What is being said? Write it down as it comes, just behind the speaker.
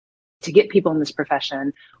to get people in this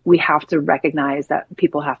profession, we have to recognize that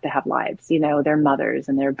people have to have lives. They're mothers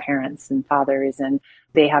and their parents and fathers, and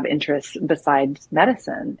they have interests besides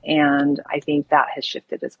medicine. And I think that has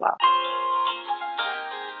shifted as well.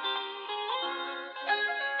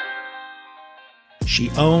 She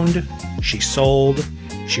owned, she sold,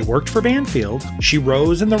 she worked for Banfield, she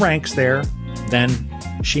rose in the ranks there, then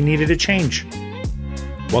she needed a change.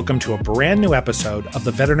 Welcome to a brand new episode of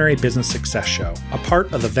the Veterinary Business Success Show, a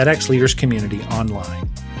part of the VetX Leaders community online.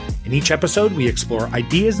 In each episode, we explore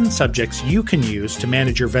ideas and subjects you can use to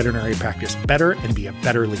manage your veterinary practice better and be a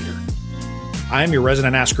better leader. I'm your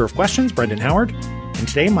resident asker of questions, Brendan Howard, and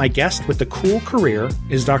today my guest with the cool career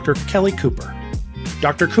is Dr. Kelly Cooper.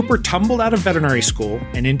 Dr. Cooper tumbled out of veterinary school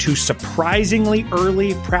and into surprisingly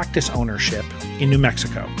early practice ownership in New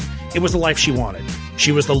Mexico. It was the life she wanted.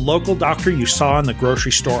 She was the local doctor you saw in the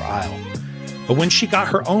grocery store aisle. But when she got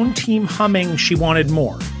her own team humming, she wanted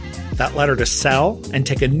more. That led her to sell and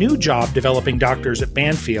take a new job developing doctors at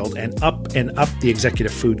Banfield and up the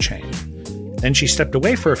executive food chain. Then she stepped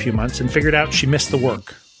away for a few months and figured out she missed the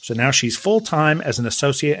work. So now she's full-time as an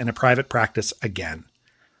associate in a private practice again.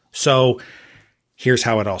 So here's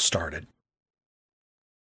how it all started.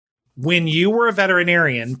 When you were a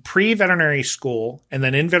veterinarian, pre-veterinary school, and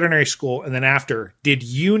then in veterinary school, and then after, did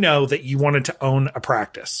you know that you wanted to own a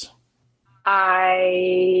practice?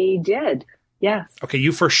 I did. Yes. Okay,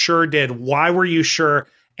 you for sure did. Why were you sure?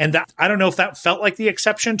 And that, I don't know if that felt like the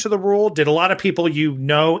exception to the rule. Did a lot of people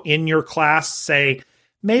in your class say,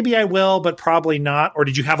 maybe I will, but probably not? Or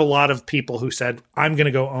did you have a lot of people who said, I'm going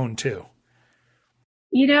to go own too?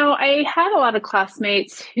 I had a lot of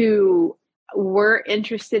classmates who were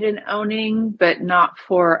interested in owning, but not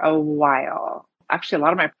for a while. Actually, a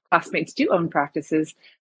lot of my classmates do own practices,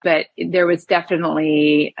 but there was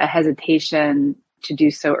definitely a hesitation to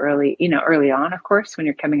do so early on, of course, when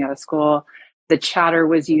you're coming out of school. The chatter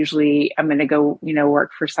was usually, I'm going to go,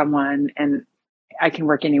 work for someone and I can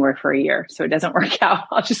work anywhere for a year. So it doesn't work out.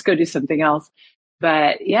 I'll just go do something else.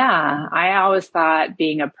 But yeah, I always thought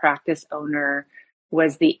being a practice owner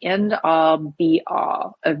was the end all be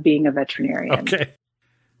all of being a veterinarian. Okay.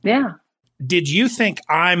 Yeah. Did you think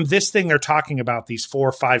this thing they're talking about, these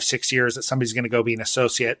 4, 5, 6 years that somebody's going to go be an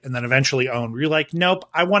associate and then eventually own? Were you like, nope,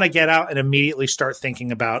 I want to get out and immediately start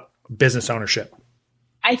thinking about business ownership?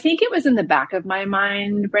 I think it was in the back of my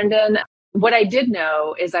mind, Brendan. What I did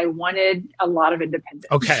know is I wanted a lot of independence.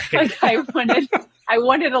 Okay. I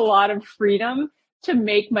wanted a lot of freedom to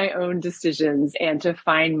make my own decisions and to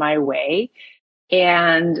find my way.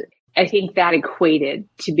 And I think that equated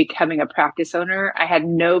to becoming a practice owner. I had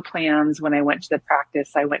no plans when I went to the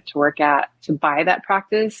practice I went to work at to buy that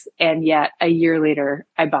practice. And yet a year later,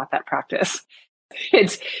 I bought that practice.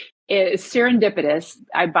 It's serendipitous.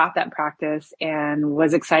 I bought that practice and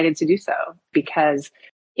was excited to do so because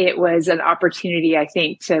it was an opportunity, I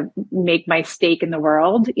think, to make my stake in the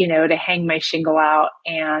world, to hang my shingle out.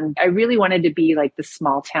 And I really wanted to be like the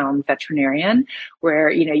small town veterinarian where,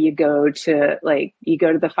 you go to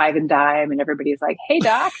the Five and Dime and everybody's like, hey,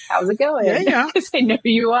 doc, how's it going? Yeah. Because I know who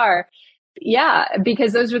you are. Yeah,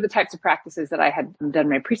 because those were the types of practices that I had done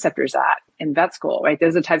my preceptors at in vet school, right?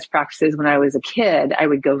 Those are the types of practices when I was a kid, I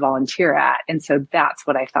would go volunteer at. And so that's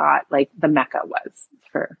what I thought like the Mecca was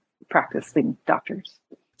for practicing doctors.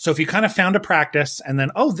 So if you kind of found a practice and then,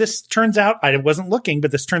 this turns out, I wasn't looking, but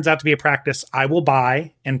this turns out to be a practice I will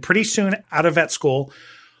buy. And pretty soon out of vet school,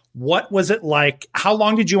 what was it like? How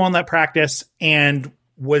long did you own that practice? And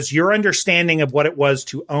was your understanding of what it was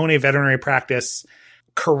to own a veterinary practice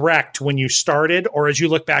correct when you started? Or as you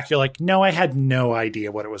look back, you're like, no, I had no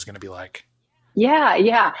idea what it was going to be like.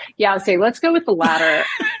 Yeah. I'll say, let's go with the latter.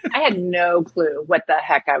 I had no clue what the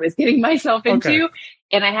heck I was getting myself into. Okay.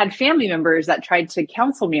 And I had family members that tried to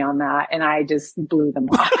counsel me on that. And I just blew them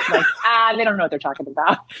off. Like, they don't know what they're talking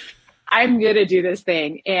about. I'm going to do this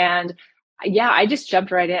thing. And yeah, I just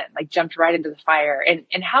jumped right into the fire.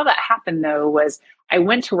 And how that happened though, was I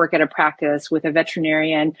went to work at a practice with a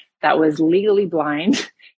veterinarian that was legally blind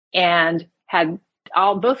and had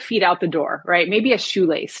both feet out the door, right? Maybe a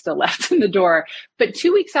shoelace still left in the door. But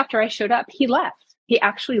 2 weeks after I showed up, he left. He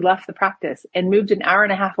actually left the practice and moved an hour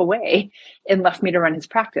and a half away and left me to run his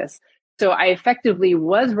practice. So I effectively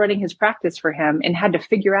was running his practice for him and had to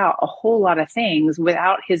figure out a whole lot of things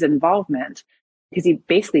without his involvement because he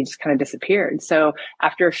basically just kind of disappeared. So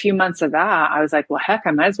after a few months of that, I was like, well, heck,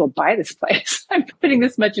 I might as well buy this place. I'm putting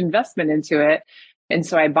this much investment into it. And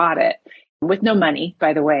so I bought it. With no money,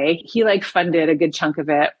 by the way. He funded a good chunk of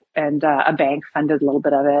it and a bank funded a little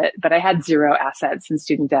bit of it, but I had zero assets and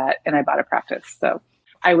student debt and I bought a practice. So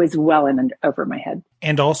I was well and over my head.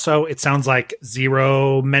 And also, it sounds like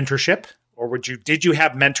zero mentorship, or did you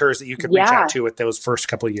have mentors that you could reach out to at those first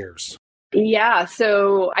couple of years? Yeah.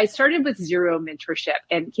 So I started with zero mentorship,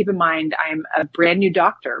 and keep in mind, I'm a brand new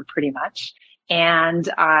doctor pretty much. And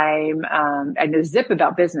I know zip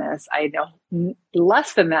about business. I know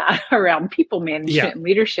less than that around people management and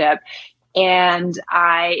leadership. And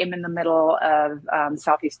I am in the middle of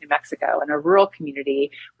Southeast New Mexico in a rural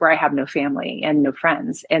community where I have no family and no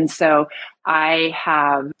friends. And so I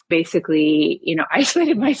have basically,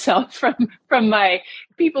 isolated myself from my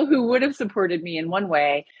people who would have supported me in one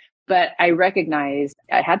way. But I recognized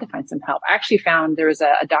I had to find some help. I actually found there was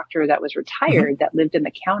a doctor that was retired that lived in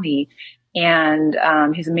the county. And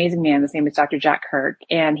he's an amazing man. His name is Dr. Jack Kirk.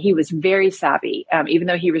 And he was very savvy, even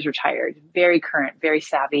though he was retired, very current, very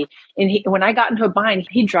savvy. And when I got into a bind,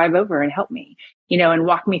 he'd drive over and help me, and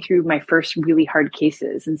walk me through my first really hard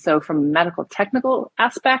cases. And so from a medical technical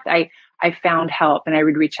aspect, I found help, and I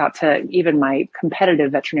would reach out to even my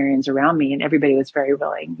competitive veterinarians around me, and everybody was very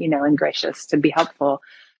willing, and gracious to be helpful.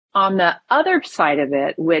 On the other side of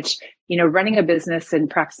it, which, running a business and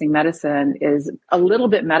practicing medicine is a little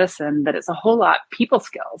bit medicine, but it's a whole lot people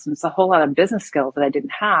skills, and it's a whole lot of business skills that I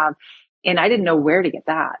didn't have. And I didn't know where to get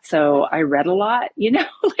that. So I read a lot,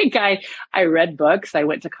 I read books, I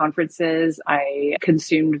went to conferences, I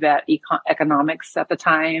consumed vet economics at the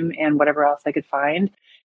time and whatever else I could find.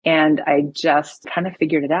 And I just kind of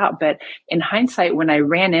figured it out. But in hindsight, when I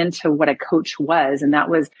ran into what a coach was, and that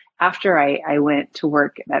was after I went to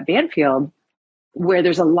work at Banfield, where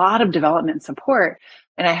there's a lot of development support.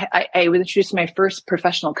 And I was introduced to my first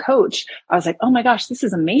professional coach. I was like, oh my gosh, this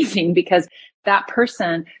is amazing, because that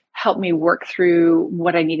person helped me work through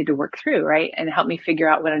what I needed to work through, right? And help me figure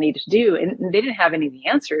out what I needed to do. And they didn't have any of the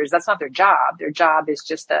answers. That's not their job. Their job is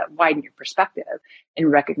just to widen your perspective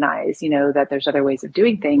and recognize, that there's other ways of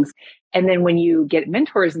doing things. And then when you get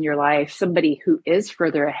mentors in your life, somebody who is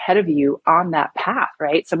further ahead of you on that path,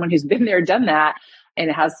 right? Someone who's been there, done that,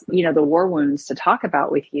 and has, the war wounds to talk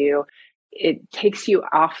about with you, it takes you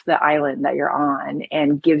off the island that you're on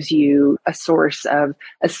and gives you a source of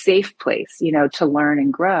a safe place, to learn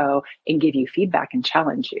and grow and give you feedback and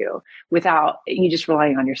challenge you without you just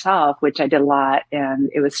relying on yourself, which I did a lot. And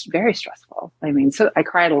it was very stressful. So I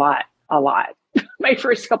cried a lot. My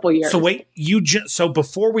first couple of years. So wait, so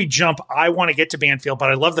before we jump, I want to get to Banfield, but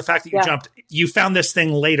I love the fact that you jumped. You found this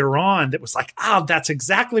thing later on that was like, that's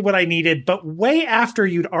exactly what I needed. But way after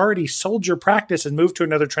you'd already sold your practice and moved to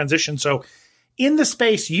another transition. So in the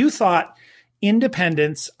space, you thought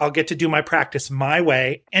independence, I'll get to do my practice my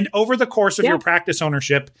way. And over the course of your practice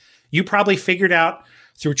ownership, you probably figured out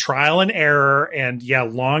through trial and error and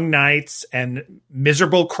long nights and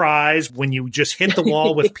miserable cries when you just hit the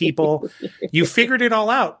wall with people, you figured it all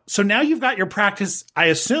out. So now you've got your practice. I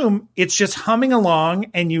assume it's just humming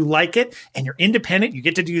along and you like it and you're independent. You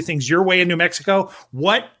get to do things your way in New Mexico.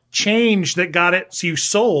 What changed that got it? So you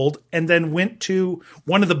sold and then went to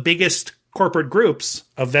one of the biggest corporate groups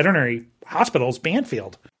of veterinary hospitals,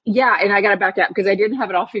 Banfield. Yeah. And I got to back up because I didn't have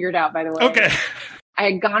it all figured out, by the way. Okay. I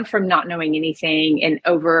had gone from not knowing anything and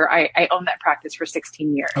I owned that practice for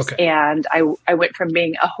 16 years. Okay. And I went from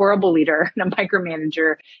being a horrible leader and a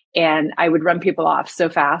micromanager, and I would run people off so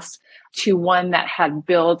fast, to one that had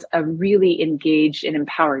built a really engaged and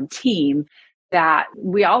empowered team that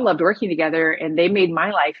we all loved working together, and they made my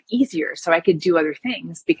life easier so I could do other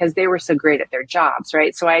things because they were so great at their jobs,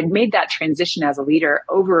 right? So I had made that transition as a leader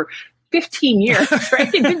over 15 years, right?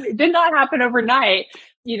 It did not happen overnight.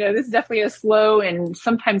 This is definitely a slow and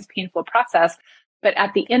sometimes painful process. But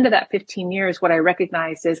at the end of that 15 years, what I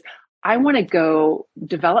recognized is I want to go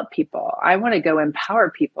develop people. I want to go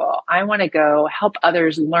empower people. I want to go help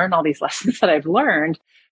others learn all these lessons that I've learned,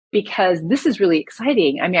 because this is really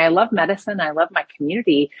exciting. I love medicine. I love my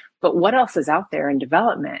community, but what else is out there in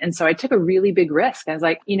development? And so I took a really big risk. I was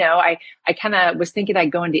like, I kind of was thinking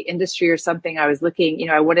I'd go into industry or something. I was looking,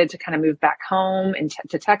 I wanted to kind of move back home and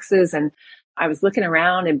to Texas, and I was looking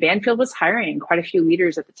around, and Banfield was hiring quite a few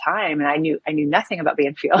leaders at the time. And I knew nothing about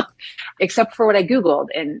Banfield except for what I Googled.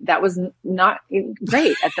 And that was not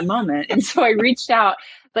great at the moment. And so I reached out.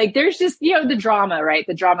 Like there's just, the drama, right?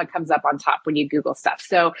 The drama comes up on top when you Google stuff.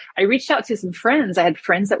 So I reached out to some friends. I had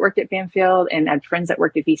friends that worked at Banfield and I had friends that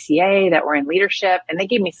worked at VCA that were in leadership, and they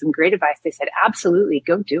gave me some great advice. They said, absolutely,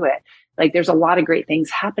 go do it. Like there's a lot of great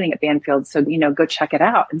things happening at Banfield. So, go check it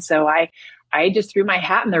out. And so I just threw my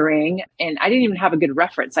hat in the ring, and I didn't even have a good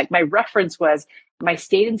reference. Like my reference was my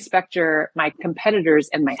state inspector, my competitors,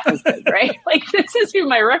 and my husband, right? Like this is who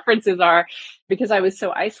my references are, because I was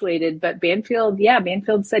so isolated. But Banfield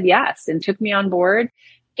said yes and took me on board.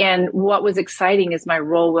 And what was exciting is my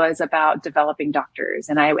role was about developing doctors.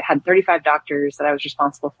 And I had 35 doctors that I was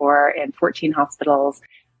responsible for and 14 hospitals.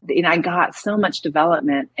 And I got so much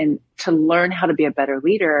development and to learn how to be a better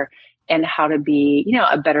leader and how to be,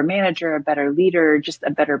 a better manager, a better leader, just a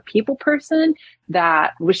better people person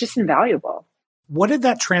that was just invaluable. What did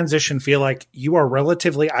that transition feel like? You are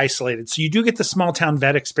relatively isolated. So you do get the small town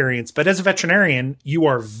vet experience, but as a veterinarian, you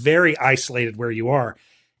are very isolated where you are.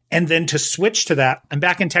 And then to switch to that, I'm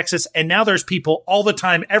back in Texas and now there's people all the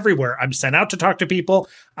time everywhere. I'm sent out to talk to people.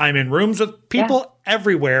 I'm in rooms with people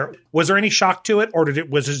everywhere. Was there any shock to it or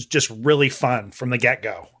was it just really fun from the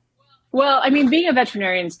get-go? Well, I mean, being a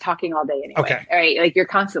veterinarian is talking all day anyway. Okay. Right? Like you're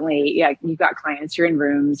constantly, you've got clients, you're in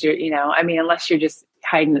rooms, unless you're just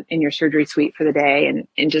hiding in your surgery suite for the day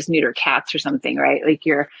and just neuter cats or something, right? Like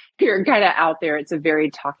you're kind of out there. It's a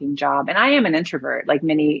very talking job. And I am an introvert, like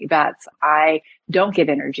many vets. I don't get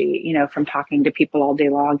energy, from talking to people all day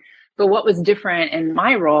long. But what was different in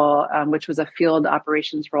my role, which was a field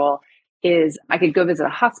operations role, is I could go visit a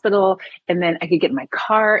hospital and then I could get in my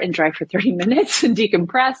car and drive for 30 minutes and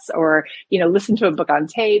decompress or, listen to a book on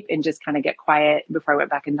tape and just kind of get quiet before I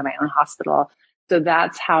went back into my own hospital. So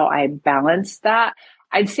that's how I balanced that.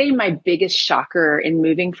 I'd say my biggest shocker in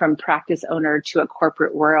moving from practice owner to a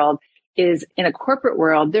corporate world is in a corporate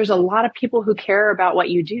world, there's a lot of people who care about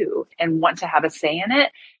what you do and want to have a say in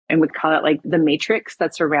it. And would call it like the matrix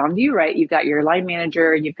that's around you, right? You've got your line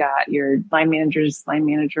manager, you've got your line manager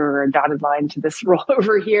or a dotted line to this role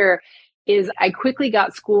over here. Is I quickly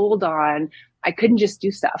got schooled on I couldn't just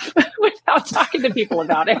do stuff without talking to people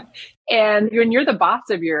about it. And when you're the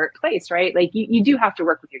boss of your place, right? Like you do have to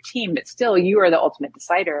work with your team, but still you are the ultimate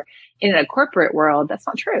decider. In a corporate world, that's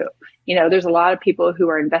not true. There's a lot of people who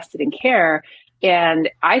are invested in care. And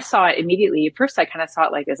I saw it immediately. At first, I kind of saw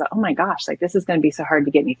it like as, oh my gosh, like this is going to be so hard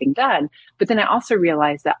to get anything done. But then I also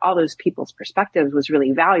realized that all those people's perspectives was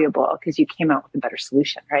really valuable because you came out with a better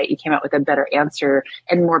solution, right? You came out with a better answer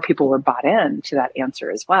and more people were bought in to that answer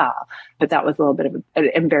as well. But that was a little bit of an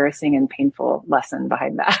embarrassing and painful lesson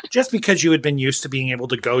behind that. Just because you had been used to being able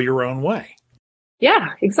to go your own way.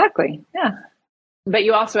 Yeah, exactly. Yeah. But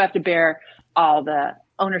you also have to bear all the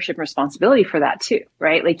ownership and responsibility for that too,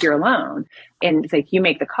 right? Like you're alone and it's like you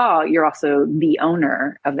make the call, you're also the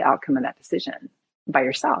owner of the outcome of that decision by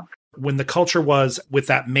yourself. When the culture was with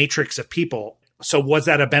that matrix of people, so was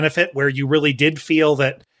that a benefit where you really did feel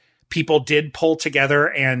that people did pull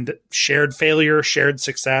together and shared failure, shared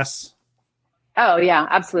success? Oh yeah,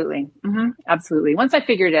 absolutely. Mm-hmm. Absolutely. Once I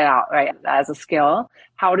figured it out, right, as a skill,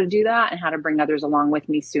 how to do that and how to bring others along with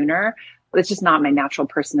me sooner, it's just not my natural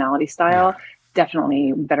personality style. Yeah.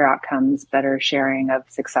 Definitely better outcomes, better sharing of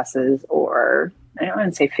successes or I don't want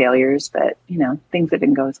to say failures, but things that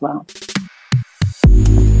didn't go as well.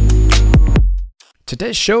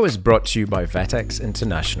 Today's show is brought to you by Vetex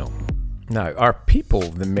International. Now, are people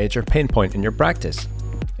the major pain point in your practice?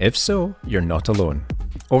 If so, you're not alone.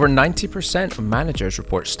 Over 90% of managers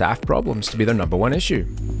report staff problems to be their number one issue.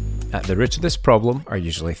 At the root of this problem are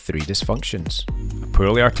usually three dysfunctions: a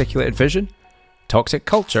poorly articulated vision, toxic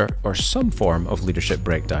culture, or some form of leadership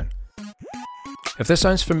breakdown. If this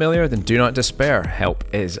sounds familiar, then do not despair, help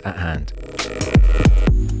is at hand.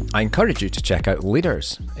 I encourage you to check out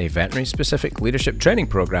Leaders, a veterinary-specific leadership training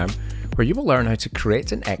program where you will learn how to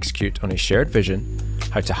create and execute on a shared vision,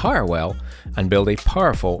 how to hire well, and build a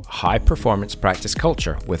powerful, high-performance practice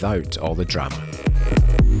culture without all the drama.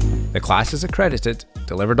 The class is accredited,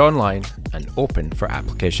 delivered online, and open for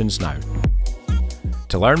applications now.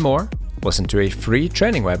 To learn more, listen to a free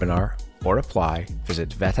training webinar or apply, visit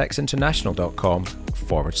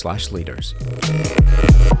vetexinternational.com/leaders.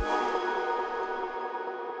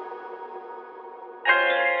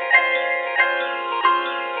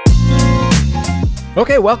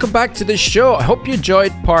 Okay, welcome back to the show. I hope you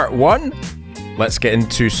enjoyed part one. Let's get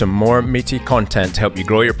into some more meaty content to help you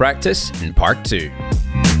grow your practice in part two.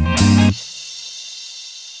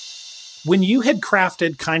 When you had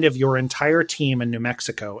crafted kind of your entire team in New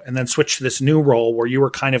Mexico and then switched to this new role where you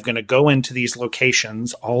were kind of going to go into these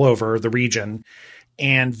locations all over the region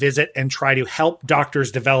and visit and try to help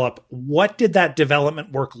doctors develop, what did that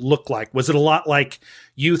development work look like? Was it a lot like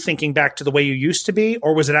you thinking back to the way you used to be,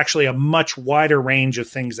 or was it actually a much wider range of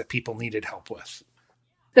things that people needed help with?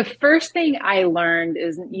 The first thing I learned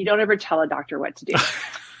is you don't ever tell a doctor what to do.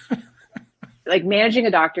 Like managing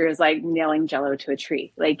a doctor is like nailing Jello to a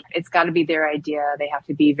tree. Like it's got to be their idea. They have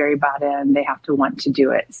to be very bought in. They have to want to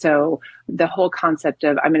do it. So the whole concept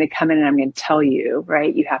of I'm going to come in and I'm going to tell you,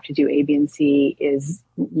 right, you have to do A, B, and C is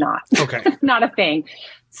not, not a thing.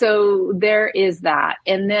 So there is that.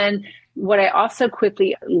 And then What I also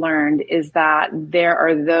quickly learned is that there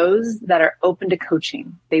are those that are open to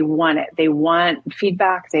coaching. They want it. They want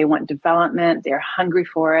feedback. They want development. They're hungry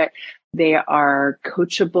for it. They are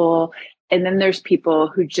coachable. And then there's people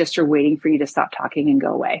who just are waiting for you to stop talking and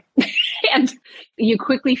go away. And you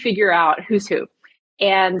quickly figure out who's who.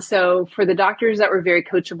 And so for the doctors that were very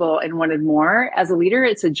coachable and wanted more, as a leader,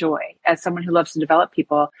 it's a joy. As someone who loves to develop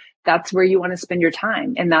people, that's where you want to spend your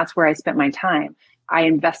time. And that's where I spent my time. I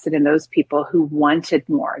invested in those people who wanted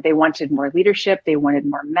more. They wanted more leadership. They wanted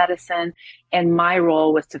more medicine. And my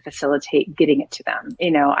role was to facilitate getting it to them.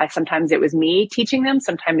 Sometimes it was me teaching them.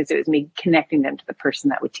 Sometimes it was me connecting them to the person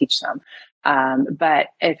that would teach them. But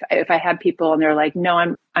if I had people and they're like,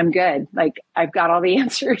 no, I'm good. Like, I've got all the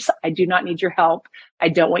answers. I do not need your help. I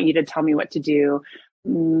don't want you to tell me what to do.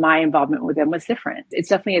 My involvement with them was different. It's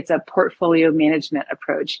a portfolio management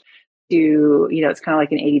approach to, it's kind of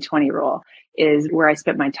like an 80-20 rule. Is where I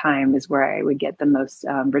spent my time is where I would get the most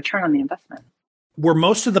return on the investment. Were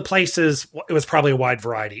most of the places, it was probably a wide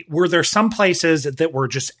variety. Were there some places that were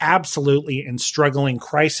just absolutely in struggling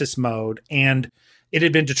crisis mode and it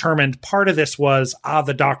had been determined part of this was,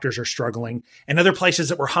 the doctors are struggling, and other places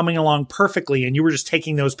that were humming along perfectly and you were just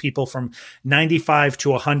taking those people from 95 to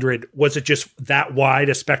 100? Was it just that wide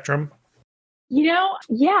a spectrum?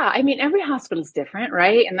 Yeah. I mean, every hospital is different,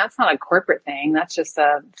 right? And that's not a corporate thing. That's just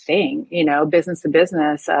a thing, business to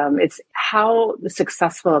business. It's how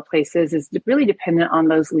successful a place is really dependent on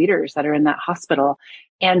those leaders that are in that hospital.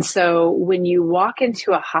 And so when you walk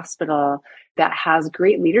into a hospital that has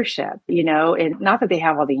great leadership, and not that they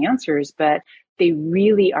have all the answers, but they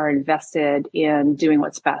really are invested in doing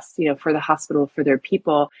what's best, for the hospital, for their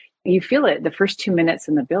people. You feel it the first 2 minutes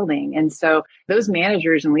in the building. And so those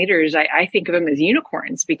managers and leaders, I think of them as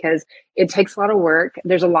unicorns because it takes a lot of work.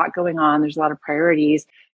 There's a lot going on. There's a lot of priorities,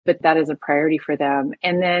 but that is a priority for them.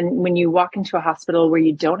 And then when you walk into a hospital where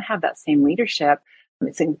you don't have that same leadership,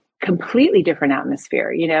 it's a completely different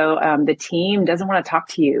atmosphere. The team doesn't want to talk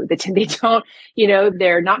to you. They don't,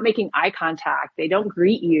 they're not making eye contact. They don't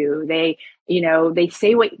greet you. They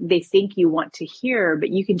say what they think you want to hear, but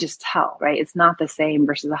you can just tell, right? It's not the same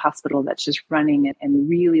versus a hospital that's just running and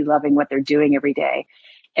really loving what they're doing every day.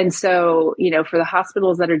 And so, for the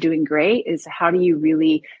hospitals that are doing great is how do you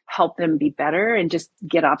really help them be better and just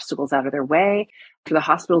get obstacles out of their way? For the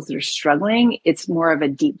hospitals that are struggling, it's more of a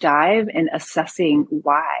deep dive in assessing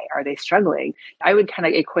why are they struggling. I would kind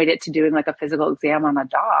of equate it to doing like a physical exam on a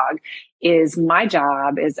dog. Is my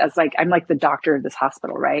job is I'm like the doctor of this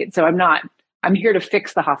hospital, right? So I'm here to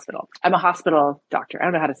fix the hospital. I'm a hospital doctor. I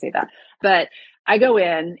don't know how to say that, but I go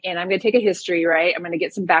in and I'm going to take a history, right? I'm going to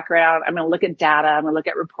get some background. I'm going to look at data. I'm going to look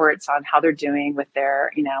at reports on how they're doing with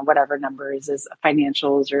their, whatever numbers is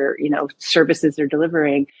financials or, services they're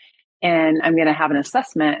delivering. And I'm going to have an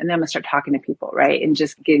assessment and then I'm going to start talking to people, right? And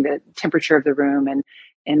just getting the temperature of the room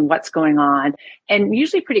and what's going on. And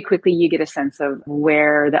usually pretty quickly you get a sense of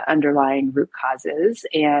where the underlying root cause is.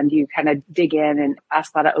 And you kind of dig in and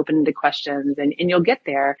ask a lot of open-ended questions and you'll get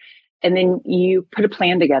there. And then you put a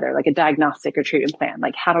plan together, like a diagnostic or treatment plan.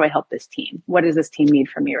 Like, how do I help this team? What does this team need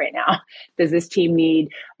from me right now? Does this team need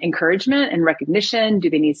encouragement and recognition? Do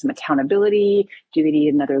they need some accountability? Do they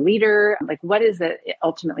need another leader? Like, what is it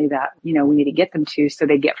ultimately that, we need to get them to so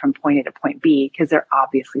they get from point A to point B because they're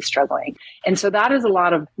obviously struggling. And so that is a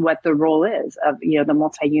lot of what the role is of, the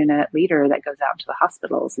multi-unit leader that goes out to the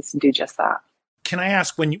hospitals is to do just that. Can I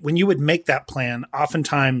ask, when you would make that plan,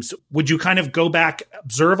 oftentimes would you kind of go back,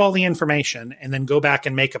 observe all the information, and then go back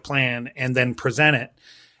and make a plan and then present it?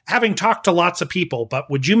 Having talked to lots of people, but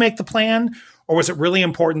would you make the plan, or was it really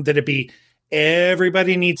important that it be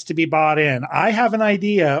everybody needs to be bought in? I have an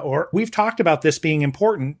idea, or we've talked about this being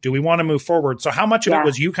important. Do we want to move forward? So how much of it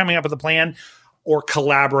was you coming up with a plan or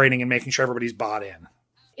collaborating and making sure everybody's bought in?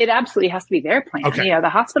 It absolutely has to be their plan. Okay. The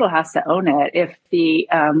hospital has to own it. If the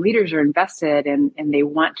leaders are invested and they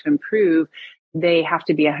want to improve, they have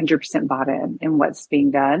to be 100% bought in what's being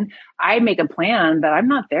done. I make a plan, but I'm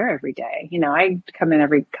not there every day. I come in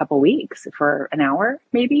every couple weeks for an hour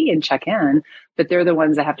maybe and check in, but they're the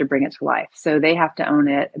ones that have to bring it to life. So they have to own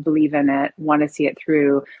it, believe in it, want to see it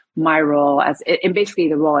through. My role and basically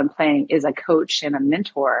the role I'm playing is a coach and a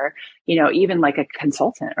mentor, even like a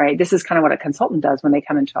consultant, right? This is kind of what a consultant does when they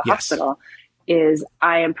come into a hospital. Is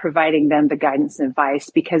I am providing them the guidance and advice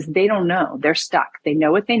because they don't know. They're stuck. They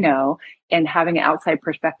know what they know. And having an outside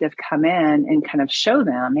perspective come in and kind of show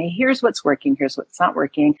them, hey, here's what's working. Here's what's not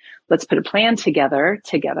working. Let's put a plan together,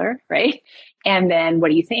 right? And then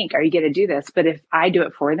what do you think? Are you going to do this? But if I do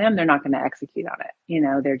it for them, they're not going to execute on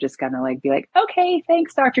it. They're just going to be like, okay,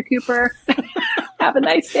 thanks, Dr. Cooper. have a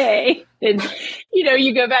nice day. And,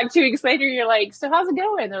 you go back 2 weeks later, you're like, so how's it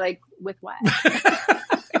going? They're like, with what?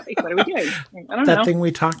 Like, what are we doing? I don't know. That thing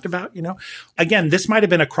we talked about, Again, this might have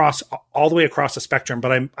been all the way across the spectrum,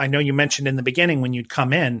 but I know you mentioned in the beginning when you'd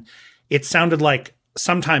come in, it sounded like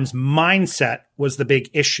sometimes mindset was the big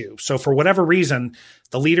issue. So for whatever reason,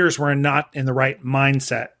 the leaders were not in the right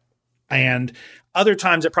mindset. And other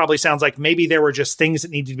times it probably sounds like maybe there were just things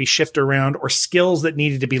that needed to be shifted around or skills that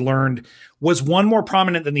needed to be learned. Was one more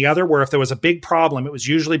prominent than the other, where if there was a big problem, it was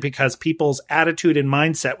usually because people's attitude and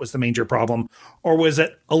mindset was the major problem? Or was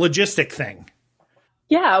it a logistic thing?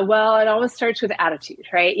 Yeah, well, it always starts with attitude,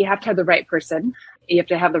 right? You have to have the right person. You have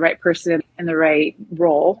to have the right person in the right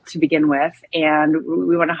role to begin with. And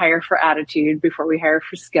we want to hire for attitude before we hire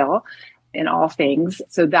for skill in all things.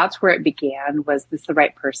 So that's where it began. Was this the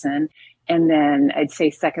right person? And then I'd say,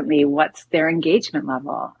 secondly, what's their engagement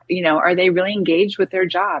level? Are they really engaged with their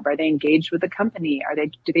job? Are they engaged with the company?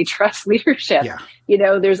 Do they trust leadership?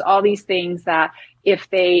 Yeah. There's all these things that if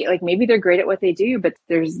they, like, maybe they're great at what they do, but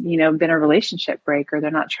there's, been a relationship break, or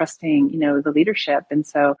they're not trusting, the leadership. And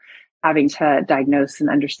so having to diagnose and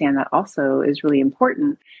understand that also is really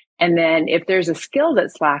important. And then if there's a skill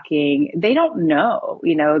that's lacking, they don't know,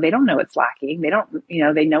 they don't know it's lacking. They don't,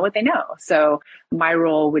 they know what they know. So my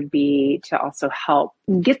role would be to also help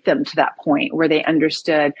get them to that point where they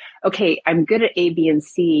understood, okay, I'm good at A, B, and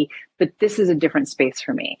C, but this is a different space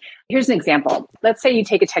for me. Here's an example. Let's say you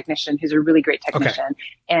take a technician who's a really great technician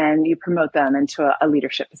and you promote them into a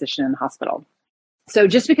leadership position in the hospital. So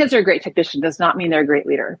just because they're a great technician does not mean they're a great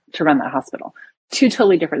leader to run that hospital. 2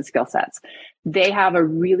 totally different skill sets. They have a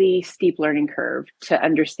really steep learning curve to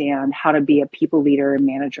understand how to be a people leader and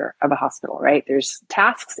manager of a hospital, right? There's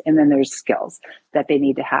tasks and then there's skills that they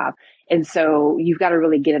need to have. And so you've got to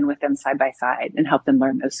really get in with them side by side and help them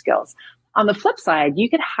learn those skills. On the flip side, you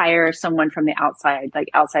could hire someone from the outside, like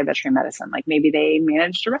outside veterinary medicine. Like maybe they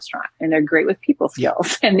managed a restaurant and they're great with people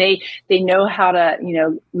skills and they know how to,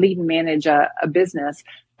 lead and manage a business,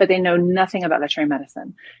 but they know nothing about veterinary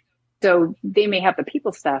medicine. So they may have the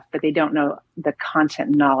people stuff, but they don't know the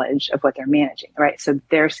content knowledge of what they're managing, right? So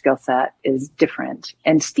their skill set is different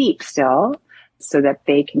and steep still so that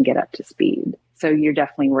they can get up to speed. So you're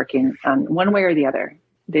definitely working on one way or the other.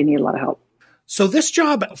 They need a lot of help. So this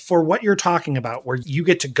job, for what you're talking about, where you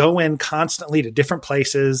get to go in constantly to different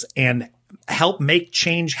places and help make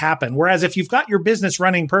change happen. Whereas if you've got your business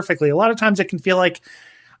running perfectly, a lot of times it can feel like,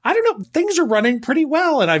 I don't know, things are running pretty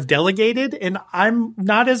well and I've delegated and I'm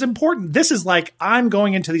not as important. This is like, I'm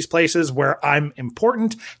going into these places where I'm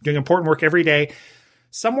important, doing important work every day.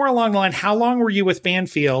 Somewhere along the line, how long were you with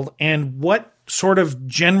Banfield and what sort of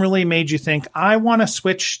generally made you think, I want to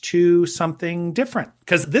switch to something different?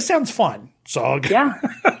 Because this sounds fun. So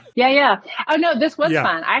Yeah. Oh, no, this was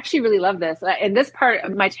fun. I actually really love this. And this part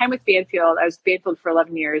of my time with Banfield, I was Banfield for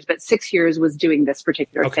 11 years, but 6 years was doing this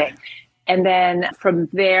particular thing. And then from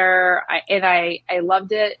there, I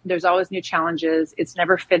loved it. There's always new challenges. It's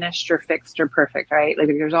never finished or fixed or perfect, right? Like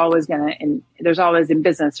there's always in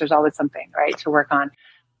business, there's always something, right, to work on.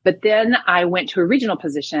 But then I went to a regional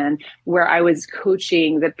position where I was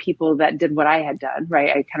coaching the people that did what I had done, right?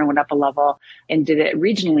 I kind of went up a level and did it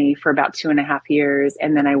regionally for about 2.5 years.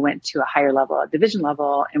 And then I went to a higher level, a division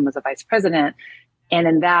level, and was a vice president. And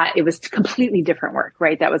in that, it was completely different work,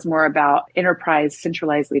 right? That was more about enterprise,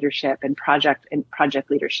 centralized leadership and project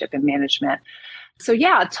leadership and management. So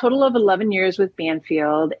a total of 11 years with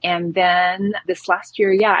Banfield. And then this last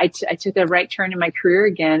year, I took a right turn in my career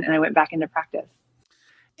again, and I went back into practice.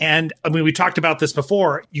 And I mean, we talked about this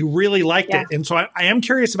before. You really liked it. And so I am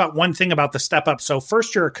curious about one thing about the step up. So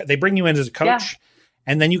first they bring you in as a coach,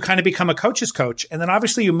 and then you kind of become a coach's coach. And then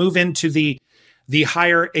obviously you move into the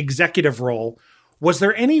higher executive role. Was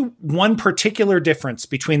there any one particular difference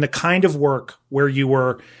between the kind of work where you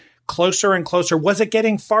were closer and closer? Was it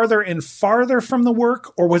getting farther and farther from the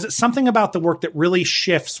work? Or was it something about the work that really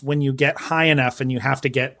shifts when you get high enough and you have to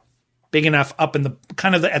get big enough up in the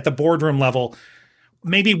kind of at the boardroom level?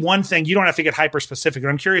 Maybe one thing, you don't have to get hyper specific, but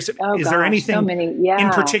I'm curious, is there anything in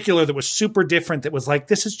particular that was super different that was like,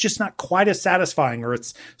 this is just not quite as satisfying, or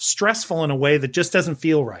it's stressful in a way that just doesn't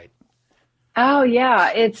feel right? Oh,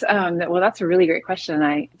 yeah. It's, well, that's a really great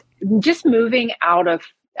question. Just moving out of,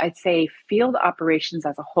 I'd say, field operations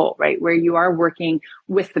as a whole, right? Where you are working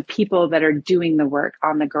with the people that are doing the work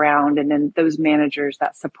on the ground and then those managers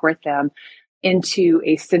that support them into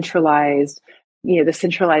a centralized,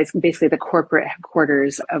 basically the corporate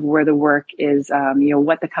headquarters of where the work is,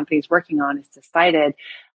 what the company's working on is decided,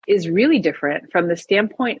 is really different from the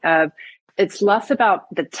standpoint of it's less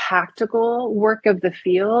about the tactical work of the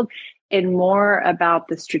field and more about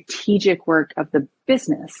the strategic work of the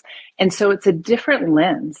business. And so it's a different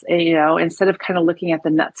lens, instead of kind of looking at the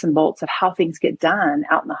nuts and bolts of how things get done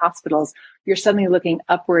out in the hospitals, you're suddenly looking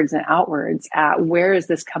upwards and outwards at where is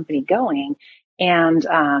this company going? And,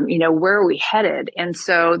 where are we headed? And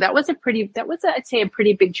so that was I'd say a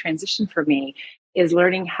pretty big transition for me, is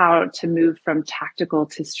learning how to move from tactical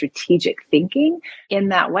to strategic thinking in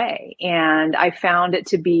that way. And I found it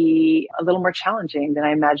to be a little more challenging than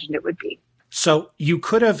I imagined it would be. So you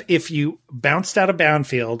could have, if you bounced out of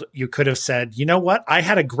Banfield, you could have said, you know what? I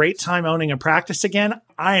had a great time owning a practice again.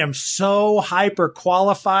 I am so hyper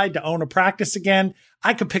qualified to own a practice again.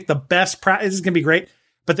 I could pick the best practice. This is going to be great.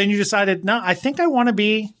 But then you decided, no, I think I want to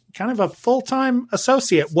be kind of a full-time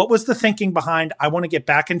associate. What was the thinking behind, I want to get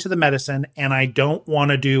back into the medicine and I don't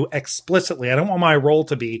want to do explicitly, I don't want my role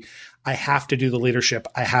to be, I have to do the leadership,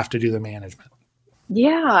 I have to do the management?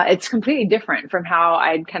 Yeah, it's completely different from how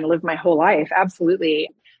I'd kind of lived my whole life. Absolutely.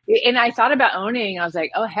 And I thought about owning, I was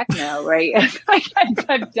like, oh, heck no, right?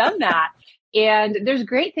 I've done that. And there's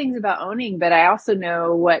great things about owning, but I also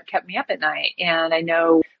know what kept me up at night, and I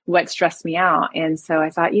know what stressed me out. And so I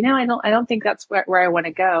thought, I don't think that's where I want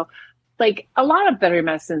to go. Like, a lot of veterinary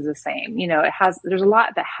medicine is the same. There's a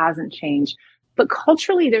lot that hasn't changed, but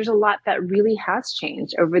culturally there's a lot that really has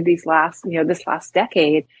changed over this last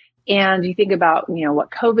decade. And you think about,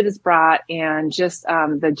 what COVID has brought and just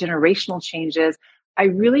the generational changes. I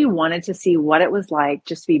really wanted to see what it was like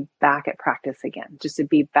just to be back at practice again, just to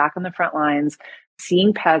be back on the front lines,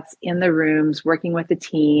 seeing pets in the rooms, working with the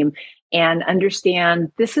team, and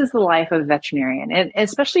understand this is the life of a veterinarian. And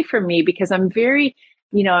especially for me, because I'm very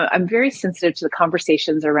sensitive to the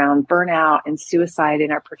conversations around burnout and suicide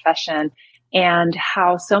in our profession, and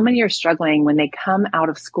how so many are struggling when they come out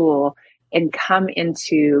of school and come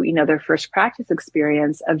into, their first practice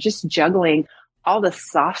experience of just juggling all the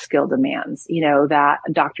soft skill demands, that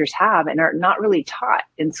doctors have and are not really taught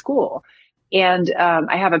in school. And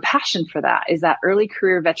I have a passion for that, is that early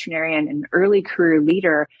career veterinarian and early career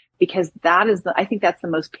leader, because I think that's the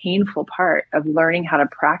most painful part of learning how to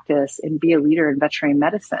practice and be a leader in veterinary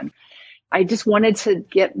medicine. I just wanted to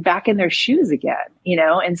get back in their shoes again,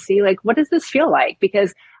 and see, like, what does this feel like?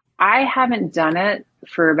 Because I haven't done it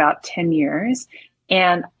for about 10 years.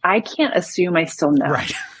 And I can't assume I still know.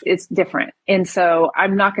 Right. It's different. And so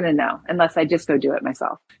I'm not going to know unless I just go do it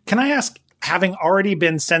myself. Can I ask, having already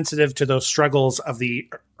been sensitive to those struggles of the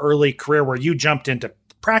early career where you jumped into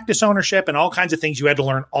practice ownership and all kinds of things, you had to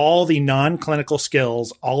learn all the non-clinical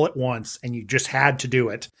skills all at once, and you just had to do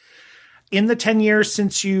it. In the 10 years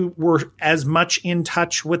since you were as much in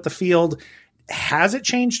touch with the field, has it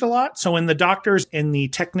changed a lot? So in the doctors and the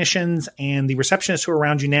technicians and the receptionists who are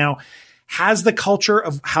around you now, has the culture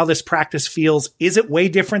of how this practice feels, is it way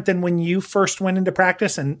different than when you first went into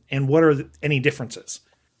practice? And what are any differences?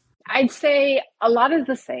 I'd say a lot is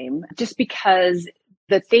the same, just because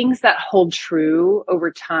the things that hold true over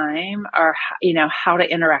time are, how to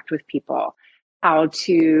interact with people, how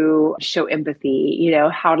to show empathy,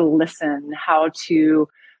 how to listen, how to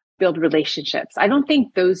build relationships. I don't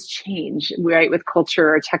think those change, right, with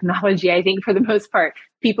culture or technology. I think for the most part,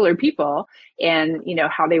 people are people, and,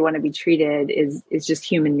 how they want to be treated is just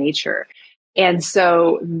human nature. And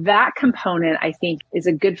so that component, I think, is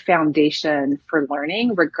a good foundation for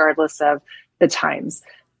learning, regardless of the times.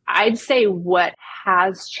 I'd say what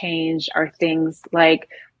has changed are things like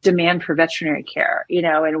demand for veterinary care,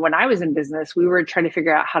 and when I was in business, we were trying to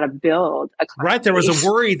figure out how to build a client right. There was a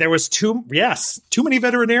worry. There was too many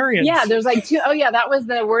veterinarians. Yeah. There's like that was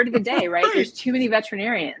the word of the day, right? There's too many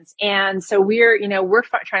veterinarians. And so we're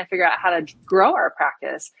trying to figure out how to grow our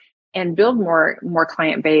practice and build more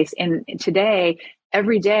client base. And today,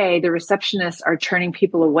 every day, the receptionists are turning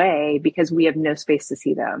people away because we have no space to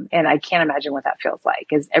see them. And I can't imagine what that feels like,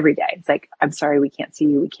 because every day it's like, I'm sorry, we can't see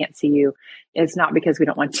you. We can't see you. It's not because we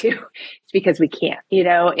don't want to, it's because we can't,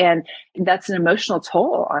 and that's an emotional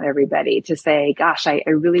toll on everybody to say, gosh, I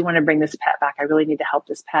really want to bring this pet back. I really need to help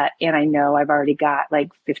this pet. And I know I've already got like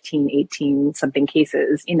 15, 18 something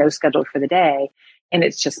cases, scheduled for the day. And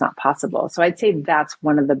it's just not possible. So I'd say that's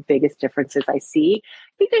one of the biggest differences I see.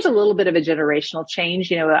 I think there's a little bit of a generational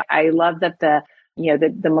change. I love that the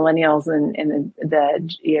millennials and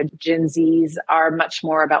the Gen Zs are much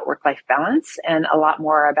more about work-life balance and a lot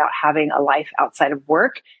more about having a life outside of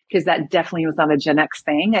work, because that definitely was not a Gen X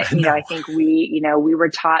thing. I think we were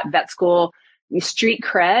taught vet school, street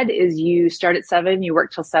cred is you start at 7, you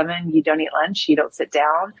work till 7, you don't eat lunch, you don't sit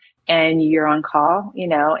down, and you're on call,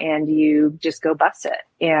 and you just go bust it.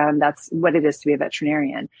 And that's what it is to be a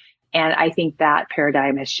veterinarian. And I think that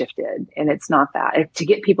paradigm has shifted, and it's not that. To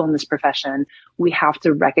get people in this profession, we have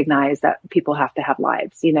to recognize that people have to have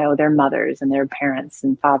lives. You know, they're mothers and they're parents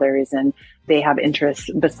and fathers, and they have interests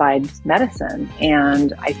besides medicine.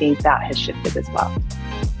 And I think that has shifted as well.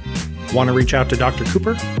 Want to reach out to Dr.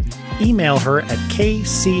 Cooper? Email her at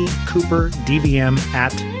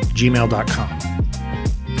kccooperdvm@gmail.com.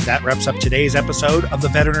 That wraps up today's episode of the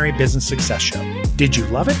Veterinary Business Success Show. Did you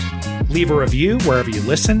love it? Leave a review wherever you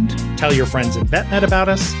listened. Tell your friends at VetNet about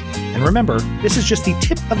us. And remember, this is just the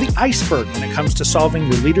tip of the iceberg when it comes to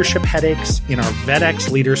solving your leadership headaches in our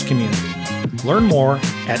VetX Leaders community. Learn more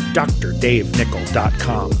at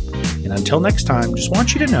drdavenickel.com. And until next time, just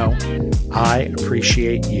want you to know, I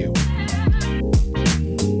appreciate you.